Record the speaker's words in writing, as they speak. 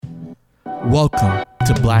Welcome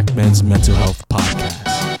to Black Men's Mental Health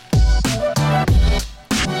Podcast.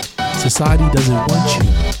 Society doesn't want you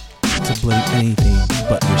to blame anything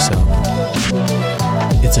but yourself.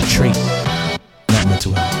 It's a trait, not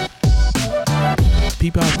mental health.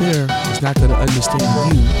 People out there is not going to understand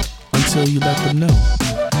you until you let them know.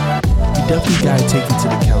 You definitely got to take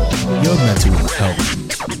into account your mental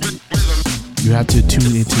health. You have to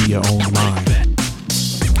tune into your own mind.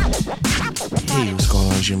 Hey, what's going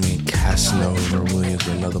on? It's your man Casanova Williams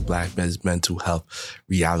with another Black Men's Mental Health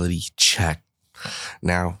reality check.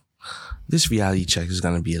 Now, this reality check is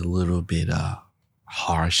going to be a little bit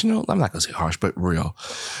harsh. No, I'm not going to say harsh, but real.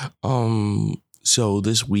 So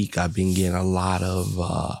this week I've been getting a lot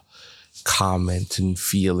of comments and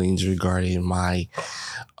feelings regarding my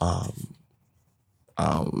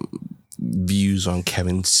views on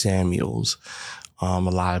Kevin Samuels. A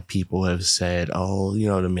lot of people have said, oh,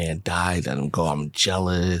 the man died, let him go. I'm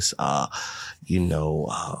jealous. I don't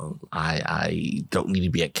need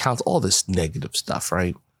to be at council. All this negative stuff,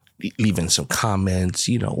 right? Leaving some comments,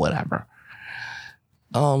 whatever.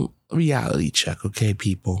 Reality check, okay,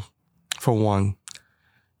 people? For one,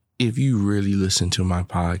 if you really listen to my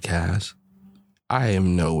podcast, I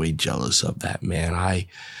am no way jealous of that man. I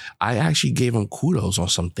actually gave him kudos on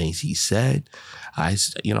some things he said. I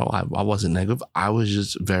wasn't negative. I was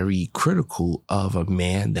just very critical of a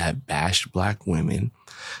man that bashed Black women,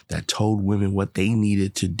 that told women what they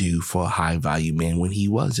needed to do for a high value man when he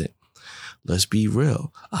wasn't. Let's be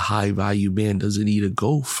real. A high value man doesn't need a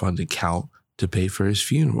GoFund account to pay for his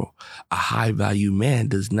funeral. A high value man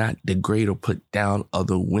does not degrade or put down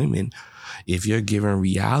other women. If you're giving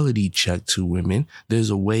reality check to women, there's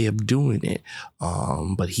a way of doing it.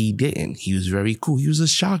 But he didn't. He was very cool. He was a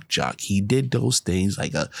shock jock. He did those things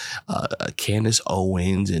like a Candace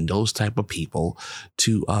Owens and those type of people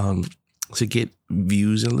to get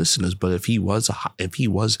views and listeners. But if he was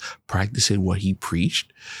practicing what he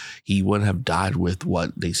preached, he wouldn't have died with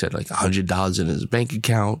what they said, like $100 in his bank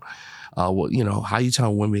account. How you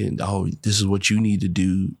tell women, oh, this is what you need to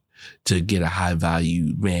do to get a high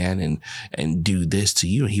value man and do this to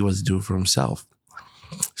you. And he wasn't doing it for himself.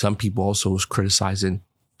 Some people also was criticizing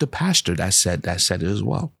the pastor that said it as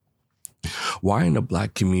well. Why in the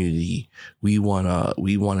Black community we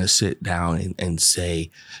wanna sit down and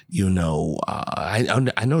say,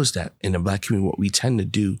 I noticed that in the Black community, what we tend to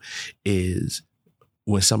do is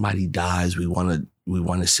when somebody dies, we want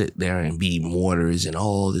to sit there and be martyrs and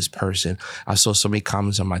this person. I saw so many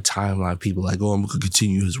comments on my timeline, people like, oh, I'm going to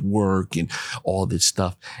continue his work and all this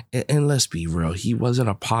stuff. And let's be real. He wasn't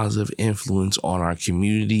a positive influence on our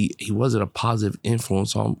community. He wasn't a positive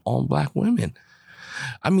influence on Black women.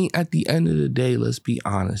 I mean, at the end of the day, let's be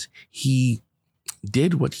honest. He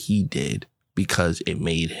did what he did because it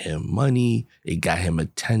made him money. It got him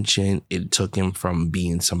attention. It took him from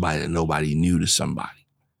being somebody that nobody knew to somebody.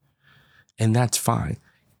 And that's fine.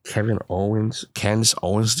 Candace Owens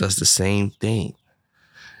does the same thing.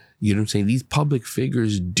 You know what I'm saying? These public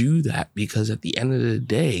figures do that because at the end of the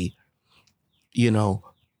day,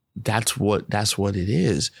 that's what it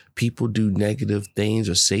is. People do negative things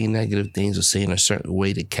or say negative things or say in a certain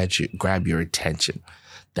way to grab your attention.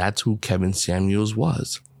 That's who Kevin Samuels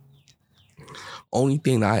was. Only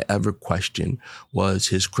thing I ever questioned was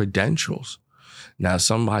his credentials. Now,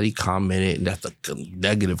 somebody commented, that's a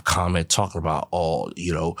negative comment talking about,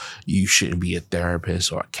 you shouldn't be a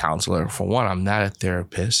therapist or a counselor. For one, I'm not a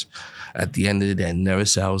therapist. At the end of the day, I never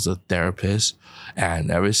said I was a therapist.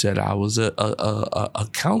 And I never said I was a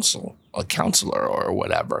counselor or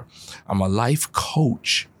whatever. I'm a life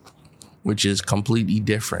coach, which is completely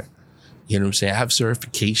different. You know what I'm saying? I have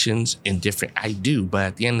certifications in different, I do, but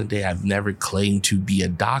at the end of the day, I've never claimed to be a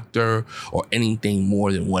doctor or anything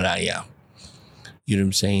more than what I am. You know what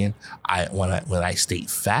I'm saying? When I state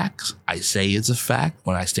facts, I say it's a fact.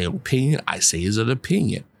 When I state opinion, I say it's an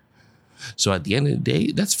opinion. So at the end of the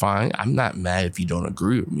day, that's fine. I'm not mad if you don't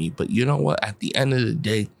agree with me. But you know what? At the end of the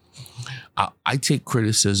day, I take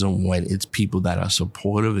criticism when it's people that are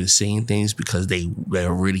supportive and saying things because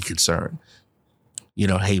they're really concerned.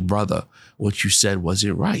 Hey, brother, what you said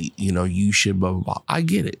wasn't right. You should blah, blah, blah. I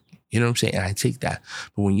get it. You know what I'm saying? And I take that.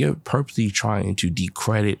 But when you're purposely trying to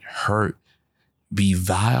discredit, hurt, be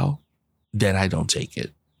vile, then I don't take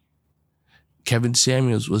it. Kevin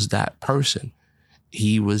Samuels was that person.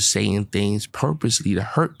 He was saying things purposely to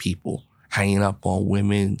hurt people, hanging up on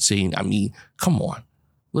women, saying, come on,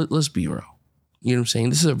 let's be real. You know what I'm saying?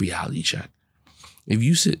 This is a reality check. If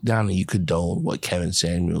you sit down and you condone what Kevin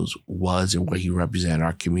Samuels was and what he represented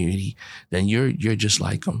our community, then you're just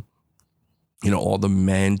like him. All the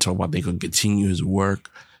men talk about they could continue his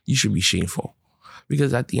work. You should be shameful.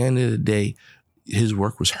 because at the end of the day, his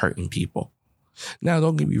work was hurting people. Now,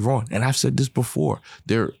 don't get me wrong, and I've said this before,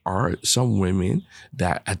 there are some women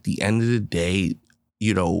that at the end of the day,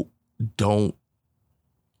 don't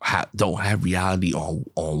have reality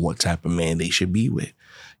on what type of man they should be with.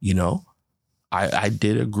 I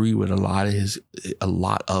did agree with a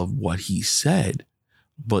lot of what he said,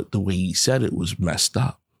 but the way he said it was messed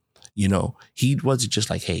up. He wasn't just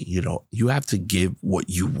like, hey, you have to give what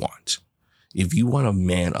you want. If you want a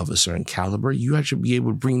man of a certain caliber, you have to be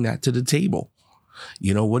able to bring that to the table.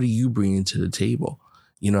 What are you bringing to the table?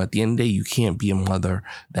 At the end of the day, you can't be a mother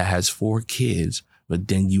that has 4 kids, but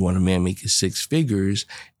then you want a man making 6 figures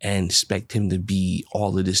and expect him to be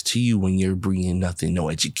all of this to you when you're bringing nothing, no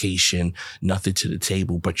education, nothing to the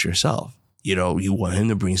table but yourself. You want him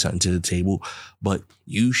to bring something to the table, but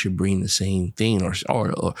you should bring the same thing,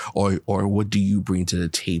 or what do you bring to the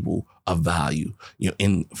table of value,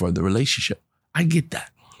 for the relationship? I get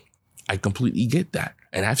that. I completely get that.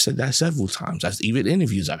 And I've said that several times. That's even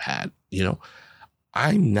interviews I've had,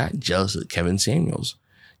 I'm not jealous of Kevin Samuels.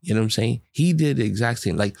 You know what I'm saying? He did the exact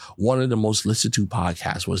same. Like, one of the most listened to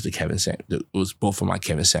podcasts was was both of my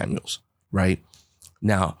Kevin Samuels, right?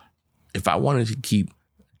 Now, if I wanted to keep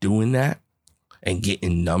doing that and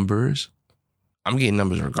getting numbers, I'm getting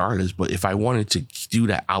numbers regardless. But if I wanted to do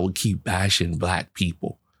that, I would keep bashing Black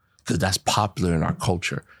people because that's popular in our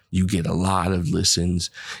culture. You get a lot of listens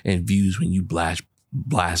and views when you blast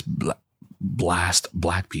Black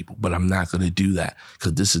people. But I'm not going to do that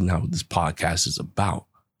because this is not what this podcast is about.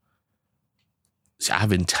 See, I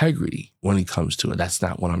have integrity when it comes to it. That's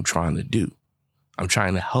not what I'm trying to do. I'm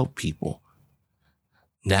trying to help people,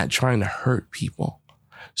 not trying to hurt people.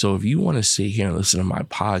 So if you want to sit here and listen to my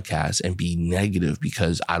podcast and be negative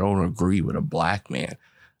because I don't agree with a Black man,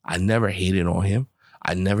 I never hated on him.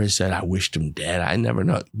 I never said I wished him dead. I never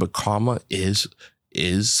know. But karma is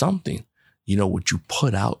something. What you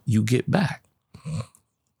put out, you get back.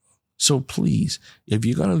 So please, if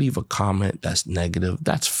you're going to leave a comment that's negative,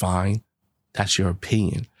 that's fine. That's your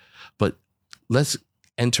opinion. But let's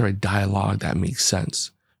enter a dialogue that makes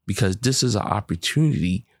sense, because this is an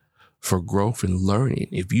opportunity for growth and learning.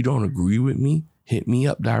 If you don't agree with me, hit me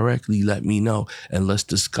up directly, let me know, and let's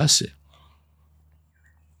discuss it.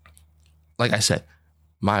 Like I said,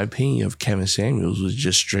 my opinion of Kevin Samuels was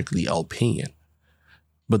just strictly opinion.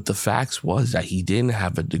 But the facts was that he didn't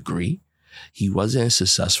have a degree. He wasn't in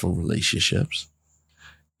successful relationships.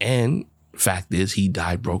 And fact is, he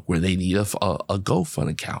died broke where they need a GoFund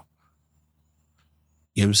account.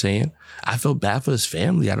 You know what I'm saying? I felt bad for his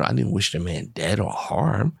family. I didn't wish the man dead or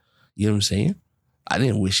harm. You know what I'm saying? I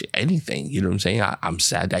didn't wish anything. You know what I'm saying? I'm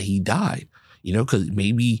sad that he died, because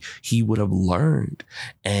maybe he would have learned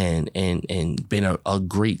and been a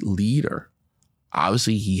great leader.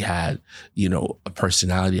 Obviously, he had, a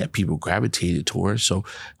personality that people gravitated towards. So,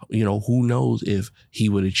 who knows if he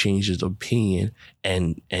would have changed his opinion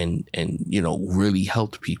and really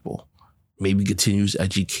helped people. Maybe continues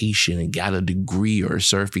education and got a degree or a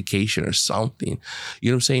certification or something. You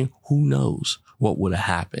know what I'm saying? Who knows what would have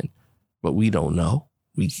happened? But we don't know.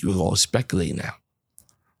 We're all speculating now.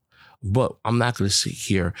 But I'm not going to sit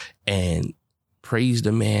here and praise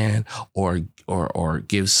the man or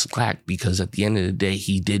give slack, because at the end of the day,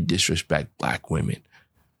 he did disrespect Black women.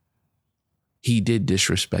 He did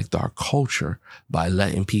disrespect our culture by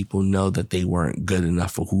letting people know that they weren't good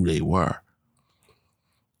enough for who they were.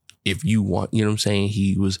 If you want, you know what I'm saying?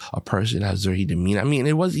 He was a person that was very demeaning. I mean,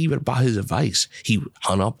 it wasn't even about his advice. He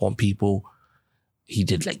hung up on people. He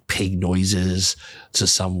did like pig noises to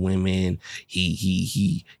some women.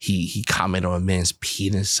 He commented on a man's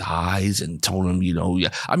penis size and told him,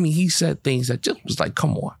 I mean, he said things that just was like,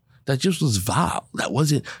 come on, that just was vile. That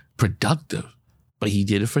wasn't productive. But he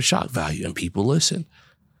did it for shock value and people listened.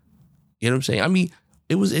 You know what I'm saying? I mean,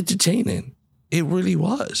 it was entertaining. It really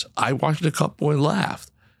was. I watched a couple and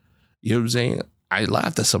laughed. You know what I'm saying? I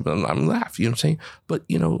laughed at something. I'm laughing. You know what I'm saying? But,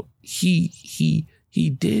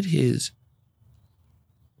 he did his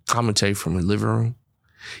commentary from the living room.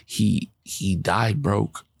 He died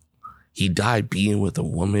broke. He died being with a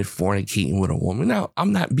woman, fornicating with a woman. Now,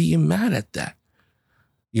 I'm not being mad at that.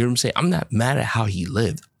 You know what I'm saying? I'm not mad at how he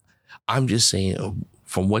lived. I'm just saying,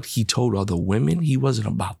 from what he told other women, he wasn't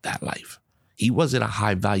about that life. He wasn't a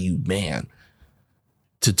high value man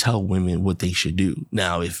to tell women what they should do.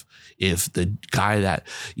 Now, if the guy that,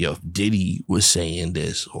 Diddy was saying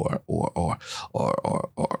this or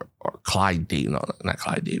Clyde Davis, no, not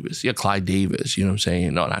Clyde Davis. Yeah, Clyde Davis, you know what I'm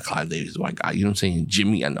saying? No, not Clyde Davis, white guy, you know what I'm saying?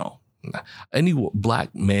 Jimmy, I know. Any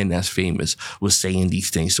Black man that's famous was saying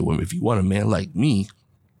these things to women. If you want a man like me,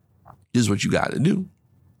 this is what you got to do.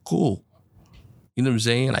 Cool. You know what I'm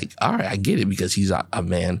saying? Like, all right, I get it because he's a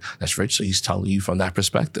man that's rich, so he's telling you from that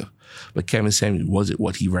perspective. But Kevin Samuels wasn't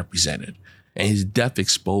what he represented. And his death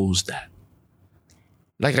exposed that.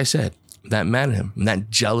 Like I said, that mad at him. I'm not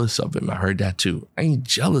jealous of him. I heard that too. I ain't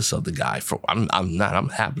jealous of the guy. I'm not. I'm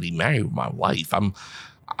happily married with my wife. I'm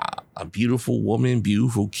a beautiful woman,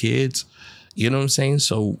 beautiful kids. You know what I'm saying?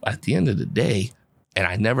 So at the end of the day, and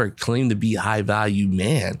I never claimed to be a high value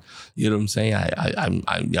man. You know what I'm saying?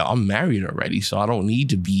 I'm married already, so I don't need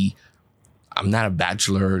to be. I'm not a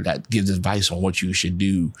bachelor that gives advice on what you should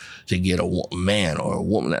do to get a man or a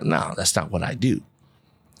woman. No, that's not what I do. You know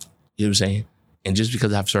what I'm saying? And just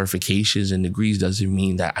because I have certifications and degrees doesn't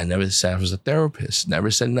mean that I never said I was a therapist. Never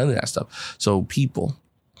said none of that stuff. So people,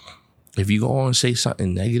 if you go on and say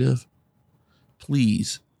something negative,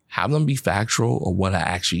 please have them be factual of what I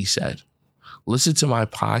actually said. Listen to my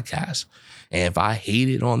podcast. And if I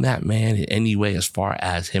hated on that man in any way as far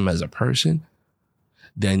as him as a person,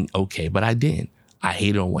 then okay, but I didn't. I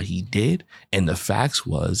hated on what he did. And the facts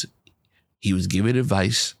was he was giving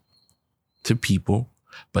advice to people,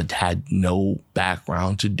 but had no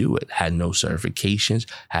background to do it, had no certifications,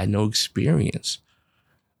 had no experience,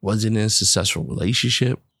 wasn't in a successful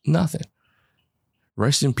relationship, nothing.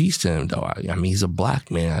 Rest in peace to him, though. I mean, he's a black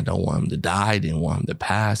man. I don't want him to die. I didn't want him to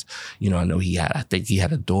pass. You know, I think he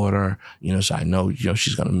had a daughter, you know, so I know, you know,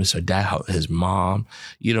 she's going to miss her dad, his mom.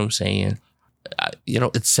 You know what I'm saying? You know,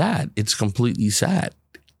 it's sad. It's completely sad.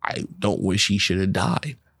 I don't wish he should have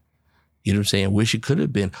died. You know what I'm saying? I wish it could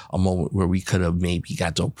have been a moment where we could have maybe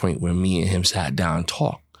got to a point where me and him sat down and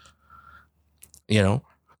talked. You know,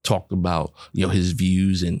 talked about, you know, his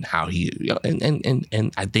views and how he, you know,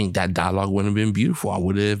 and I think that dialogue would have been beautiful. I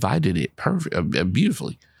would have invited it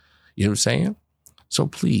beautifully. You know what I'm saying? So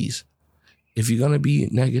please, if you're going to be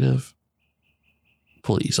negative,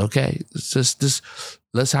 please, okay?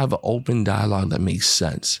 Let's have an open dialogue that makes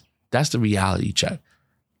sense. That's the reality check.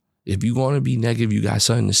 If you're going to be negative, you got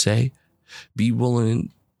something to say, be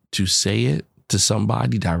willing to say it to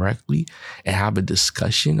somebody directly and have a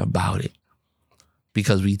discussion about it.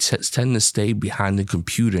 Because we tend to stay behind the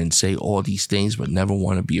computer and say all these things, but never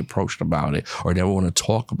want to be approached about it or never want to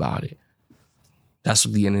talk about it. That's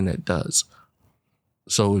what the internet does.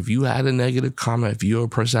 So if you had a negative comment, if you're a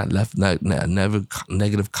person that left a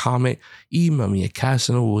negative comment, email me at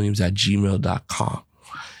casanowilliams@gmail.com.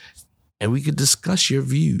 And we could discuss your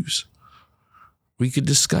views. We could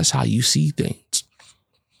discuss how you see things.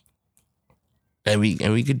 And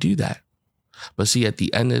we could do that. But see, at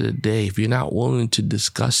the end of the day, if you're not willing to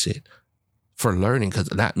discuss it for learning, because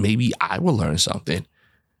that maybe I will learn something.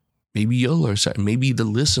 Maybe you'll learn something. Maybe the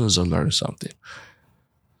listeners will learn something.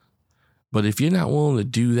 But if you're not willing to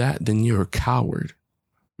do that, then you're a coward.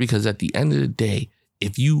 Because at the end of the day,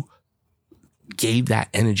 if you gave that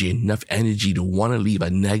energy, enough energy to want to leave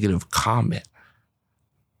a negative comment,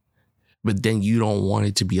 but then you don't want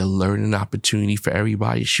it to be a learning opportunity for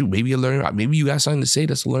everybody, shoot, maybe you got something to say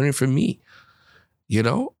that's a learning for me. You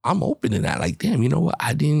know, I'm open to that. Like, damn, you know what?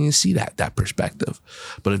 I didn't even see that perspective.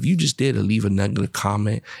 But if you just did to leave a negative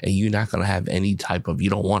comment and you're not going to have any type of, you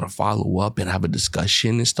don't want to follow up and have a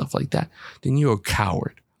discussion and stuff like that, then you're a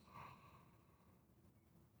coward.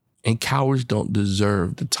 And cowards don't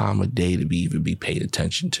deserve the time of day to even be paid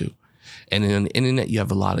attention to. And on the internet, you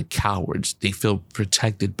have a lot of cowards. They feel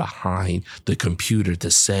protected behind the computer to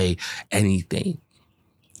say anything.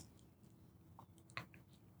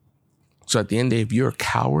 So at the end of the day, if you're a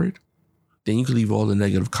coward, then you can leave all the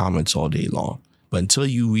negative comments all day long. But until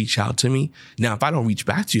you reach out to me, now, if I don't reach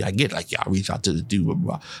back to you, I get like, yeah, I'll reach out to the dude, blah,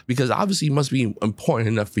 blah, blah. Because obviously it must be important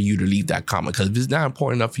enough for you to leave that comment. Because if it's not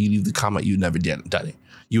important enough for you to leave the comment, you never done it.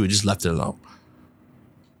 You would just left it alone.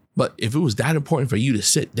 But if it was that important for you to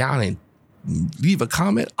sit down and leave a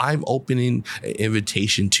comment, I'm opening an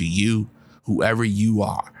invitation to you, whoever you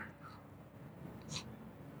are.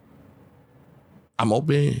 I'm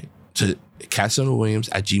open to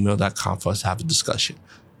casanowilliams@gmail.com for us to have a discussion.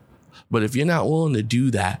 But if you're not willing to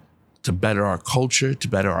do that to better our culture, to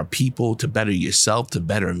better our people, to better yourself, to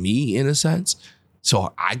better me in a sense,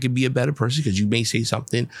 so I could be a better person because you may say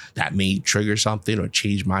something that may trigger something or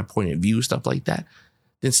change my point of view, stuff like that,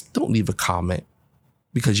 then don't leave a comment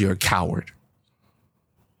because you're a coward.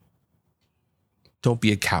 Don't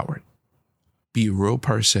be a coward. Be a real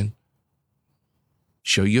person.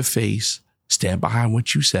 Show your face. Stand behind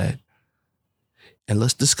what you said. And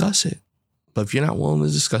let's discuss it. But if you're not willing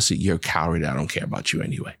to discuss it, you're a coward. I don't care about you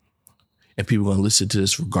anyway. And people are going to listen to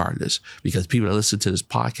this regardless. Because people that listen to this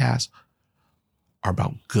podcast are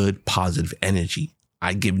about good, positive energy.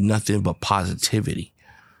 I give nothing but positivity.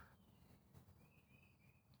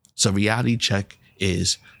 So reality check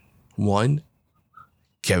is, one,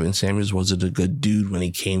 Kevin Samuels wasn't a good dude when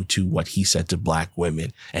it came to what he said to black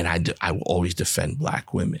women. And I will always defend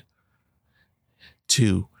black women.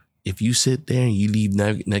 2, if you sit there and you leave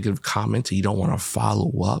negative comments and you don't want to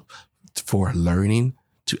follow up for learning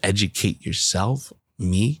to educate yourself,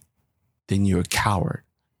 me, then you're a coward.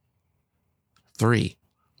 3,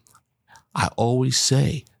 I always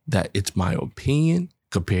say that it's my opinion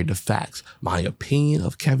compared to facts. My opinion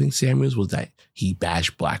of Kevin Samuels was that he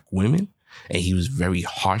bashed black women and he was very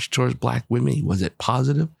harsh towards black women. He wasn't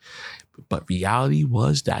positive. But reality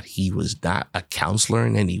was that he was not a counselor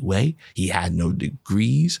in any way. He had no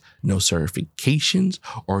degrees, no certifications,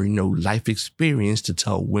 or no life experience to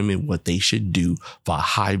tell women what they should do for a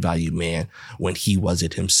high value man when he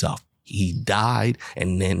wasn't himself. He died,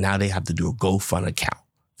 and then now they have to do a GoFund account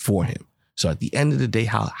for him. So at the end of the day,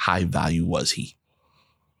 how high value was he?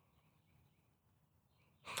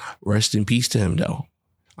 Rest in peace to him, though.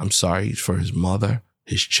 I'm sorry for his mother,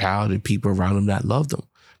 his child, and people around him that loved him.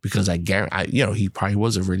 Because I guarantee, he probably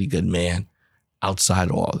was a really good man outside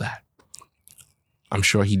of all that. I'm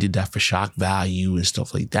sure he did that for shock value and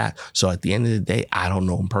stuff like that. So at the end of the day, I don't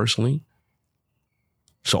know him personally.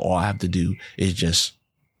 So all I have to do is just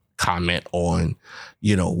comment on,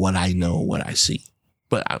 what I know, what I see.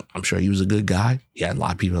 But I'm sure he was a good guy. He had a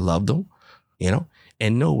lot of people that loved him,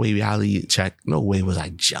 And no way, reality check, no way was I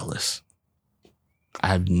jealous. I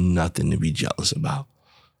have nothing to be jealous about.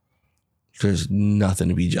 There's nothing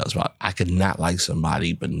to be jealous about. I could not like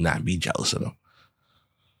somebody, but not be jealous of them.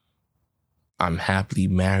 I'm happily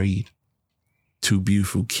married, 2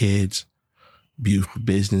 beautiful kids, beautiful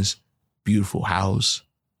business, beautiful house,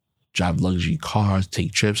 drive luxury cars,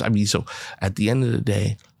 take trips. So at the end of the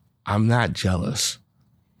day, I'm not jealous.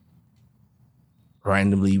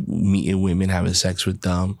 Randomly meeting women, having sex with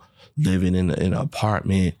them, living in an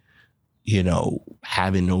apartment,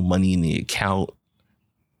 having no money in the account.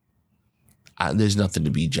 There's nothing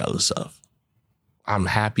to be jealous of. I'm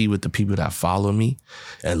happy with the people that follow me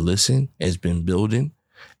and listen. It's been building,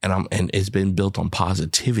 and it's been built on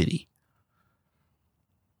positivity.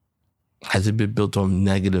 Has it been built on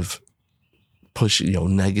negative push?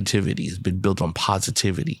 Negativity. It's been built on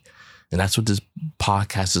positivity, and that's what this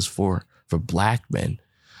podcast is for black men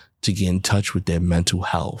to get in touch with their mental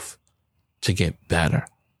health, to get better,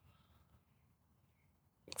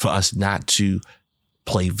 for us not to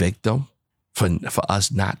play victim. For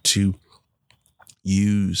us not to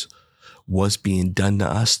use what's being done to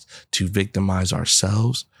us to victimize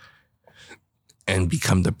ourselves and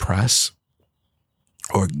become depressed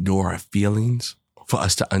or ignore our feelings, for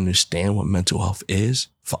us to understand what mental health is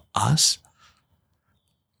for us.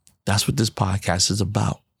 That's what this podcast is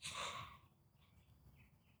about.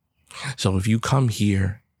 So if you come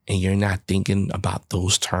here and you're not thinking about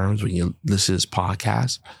those terms when you listen to this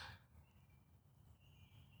podcast,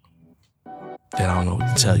 then I don't know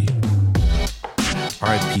what to tell you. All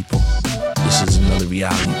right, people. This is another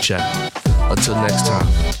reality check. Until next time,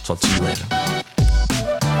 talk to you later.